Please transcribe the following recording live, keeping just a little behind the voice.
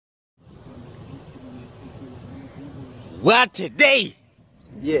What a day!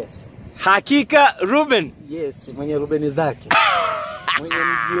 Yes. Hakika Ruben. Yes, mwenye Ruben ZAKE. Mwenye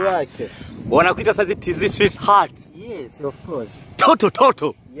mji wake. Wanakuita sasa TZ sweetheart. Yes, of course.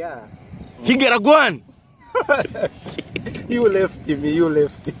 Toto. Yeah. Higaragwan. You left me, you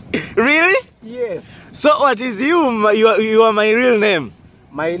left. Really? Yes. So what is you? You are my real name.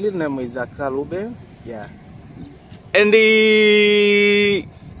 My real name is Ruben. Yeah. And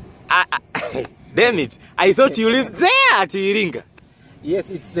damn it, I thought you lived there at Iringa. Yes,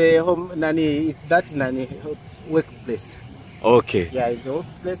 it's a home it's that workplace. Okay. Yeah, it's a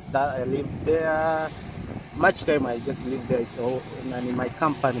workplace that I live there. Much time I just live there, so my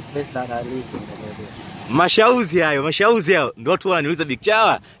company place that I live in the area. Mashauzi hayo. Ndio watu wananiuliza Big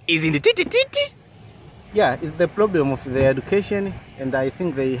Chawa, is in the titi? Yeah, it's the problem of their education, and I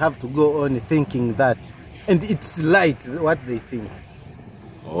think they have to go on thinking that. And it's light what they think.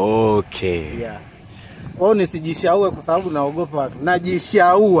 Okay. Yeah. Kwao nisijishaue kwa sababu naogopa watu.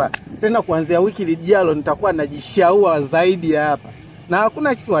 Najishaua. Tena kuanzia wiki lijalo nitakuwa najishaua zaidi ya hapa. Na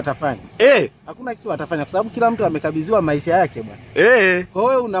hakuna kitu watafanya. Hakuna kitu watafanya kwa sababu kila mtu amekabidhiwa maisha yake bwana. Kwa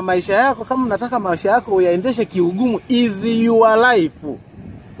hiyo una maisha yako, kama unataka maisha yako uyaendeshe kiugumu, is your life.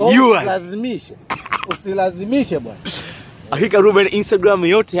 Usilazimishe bwana. Hakika Ruben, Instagram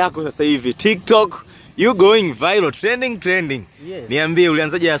yote yako sasa hivi, TikTok, you going viral, trending. Yes. Niambie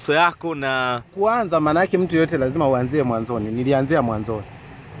ulianzaje yaso yako na kuanza, maana yake mtu yote lazima uanzie mwanzoni. Nilianzia mwanzoni.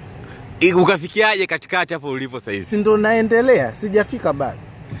 Ukafikiaje katikati hapo ulipo sasa hivi? Si ndo naendelea, sijafika bado.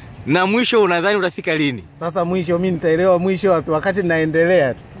 Na mwisho unadhani utafika lini? Sasa mwisho mimi nitaelewa mwisho wapi wakati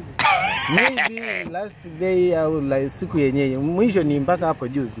naendelea tu. Maybe last day au siku yenyewe. Mwisho ni mpaka hapo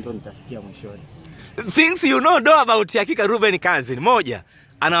juzi ndo nitafikia mwishoni. Things you know about Hakika Ruben cousin. Moja,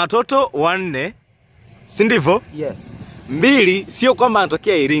 ana watoto 4. Si ndivyo? Yes. 2, sio kwamba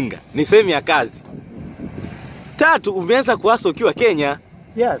anatokea Iringa, ni sehemu ya kazi. 3, umeanza kuhasa ukiwa Kenya.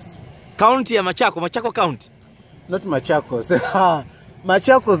 Yes. County ya Machako county. Not Machakos.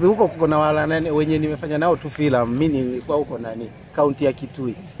 Machakos huko kuna wala wenye nimefanya nao tu film. Mimi nilikuwa huko county ya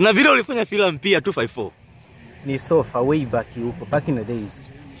Kitui. Na vile ulifanya film pia 254. Ni sofa way back huko, back in the days.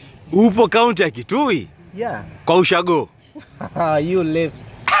 Upo county ya Kitui? Yeah. Kwa ushago. You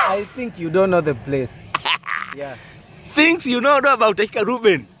left. I think you don't know the place. Yeah. Things you know about Hakika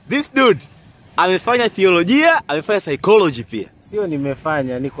Ruben. This dude amefanya theolojia, amefanya psychology pia. Sio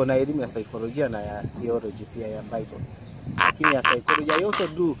nimefanya, niko na elimu ya psychology na ya theology pia ya Bible. Lakini ya psychology I also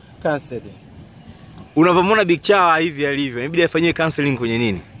do counseling. Unavyomuona Big Chawa hivi alivyo, inabidi afanyie counseling kwenye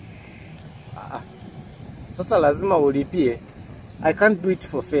nini? Sasa lazima ulipie. I can't do it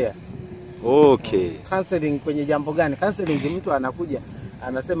for fair. Okay. Counseling kwenye jambo gani? Counseling mtu anakuja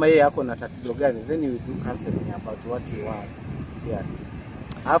anasema yeye yako na tatizo gani, then you do counseling about what you want. Yeah.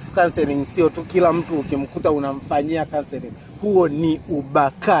 Half counseling sio tu kila mtu ukimkuta unamfanyia counseling. Huo ni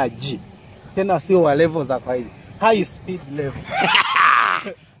ubakaji. Tena sio wa level za kawaida. High speed level.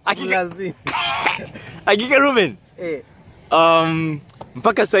 Hakika Ruben.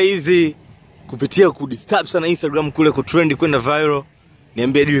 Mpaka saa hizi kupitia kudisturb sana Instagram kule kutrend kwenda viral,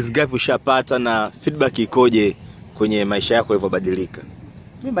 niambie deals ngapi ushapata na feedback ikoje kwenye maisha yako yalivyobadilika?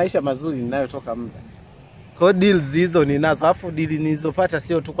 Mimi maisha mazuri ninayotoka muda. Kwa deals hizo ninazo, afu deals nilizopata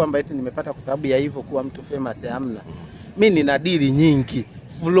sio tu kwamba eti nimepata kwa sababu ya hivyo kuwa mtu famous, hamna. Mimi nina deal nyingi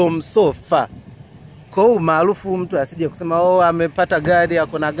from so far. Kwa umaarufu mtu asije kusema amepata gari,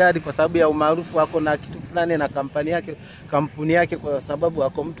 ako na gari kwa sababu ya umaarufu, ako na kitu fulani na kampuni yake kwa sababu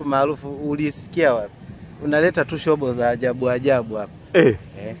ako mtu maarufu. Ulisikia wapi? Unaleta tu shobo za ajabu hapa.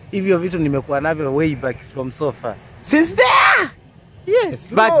 Hivyo vitu nimekuwa navyo way back from so far. Since there? Yes,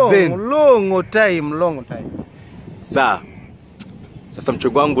 back then. Long time. Sasa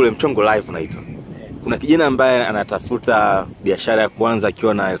mchongo wangu ule mchongo live naitwa. Kuna kijana ambaye anatafuta biashara ya kuanza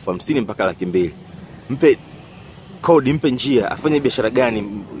akiwa na 50,000 mpaka 200,000. Mpe code, mpe njia, afanye biashara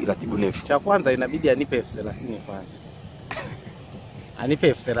gani iratibu nefu? Cha kwanza inabidi anipe 30,000 kwanza.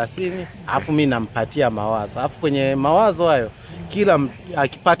 Anipe 30,000, afu mimi nampatia mawazo. Afu kwenye mawazo hayo kila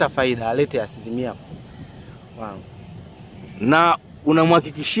akipata faida alete 10%. Wangu. Na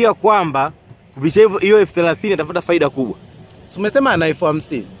unamhakikishia kwamba kupitia hiyo 30,000 atapata faida kubwa. Si umesema ana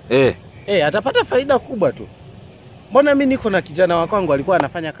 50,000? Atapata faida kubwa tu. Mbona mimi niko na kijana wa kwangu alikuwa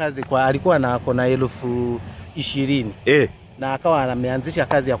anafanya kazi alikuwa na 20,000. Na akawa ameanzisha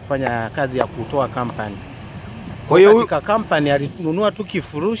kazi ya kufanya kazi ya kutoa company. Kwa hiyo katika company alinunua tu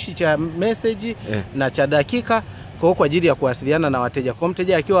kifurushi cha message na cha dakika kwa ajili ya kuwasiliana na wateja. Kwa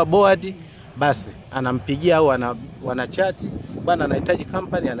mteja akiwa bored basi anampigia au wanachati, bwana anahitaji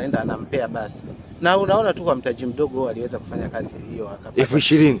company, anaenda anampea basi. Na unaona tu kwa mtaji mdogo aliweza kufanya kazi hiyo akapata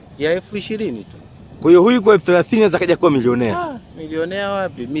 20,000. Ya 20,000 tu. Kwa hiyo huyu kwa 30 anaweza kaja kuwa milionea. Milionea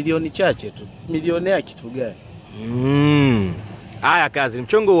wapi? Milioni chache tu. Milionea kitu gani? Haya kazi,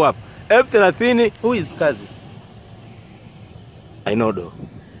 mchongo huu hapa. 30. Who is kazi? I know do.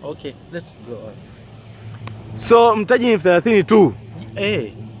 Okay, let's go on. So mtaji ni 30 tu.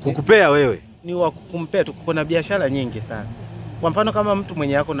 Kukupea wewe. Ni wa kukumpea tu, kuna biashara nyingi sana. Kwa mfano kama mtu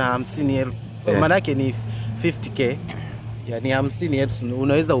mwenye yako na 50,000, maana yake ni 50k. Yani 50,000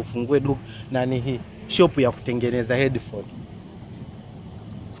 unaweza ufungue duka na ni hii shop ya kutengeneza headphone.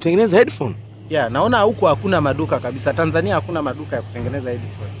 Kutengeneza headphone? Naona huko hakuna maduka kabisa. Tanzania hakuna maduka ya kutengeneza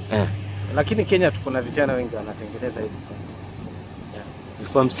headphone. Lakini Kenya tuko na vijana wengi wanatengeneza headphone.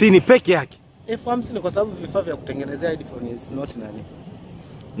 50,000 peke yake. 50,000 kwa sababu vifaa vya kutengenezea headphone is not nani.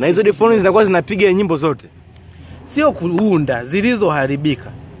 Na hizo headphones zinakuwa zinapiga nyimbo zote. Sio kuunda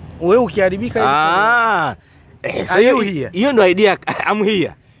zilizoharibika. Wewe ukiharibika hiyo ndio idea.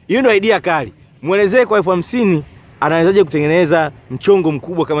 Hiyo ndio idea kali. Muelezee kwa 50,000 anawezaje kutengeneza mchongo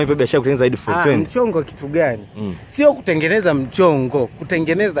mkubwa kama hivyo biashara kutengeneza headphone. Mchongo kitu gani? Sio kutengeneza mchongo,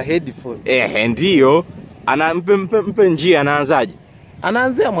 kutengeneza headphone. Ndio. Mpe njia, anaanzaje?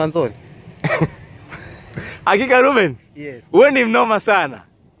 Anaanzia mwanzoni. Hakika Ruben. Yes. Wewe ni mnoma sana.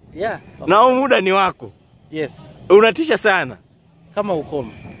 Na muda ni wako. Yes. Unatisha sana. Kama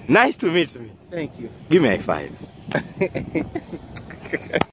ukoma. Nice to meet me. Thank you. Give me a high five.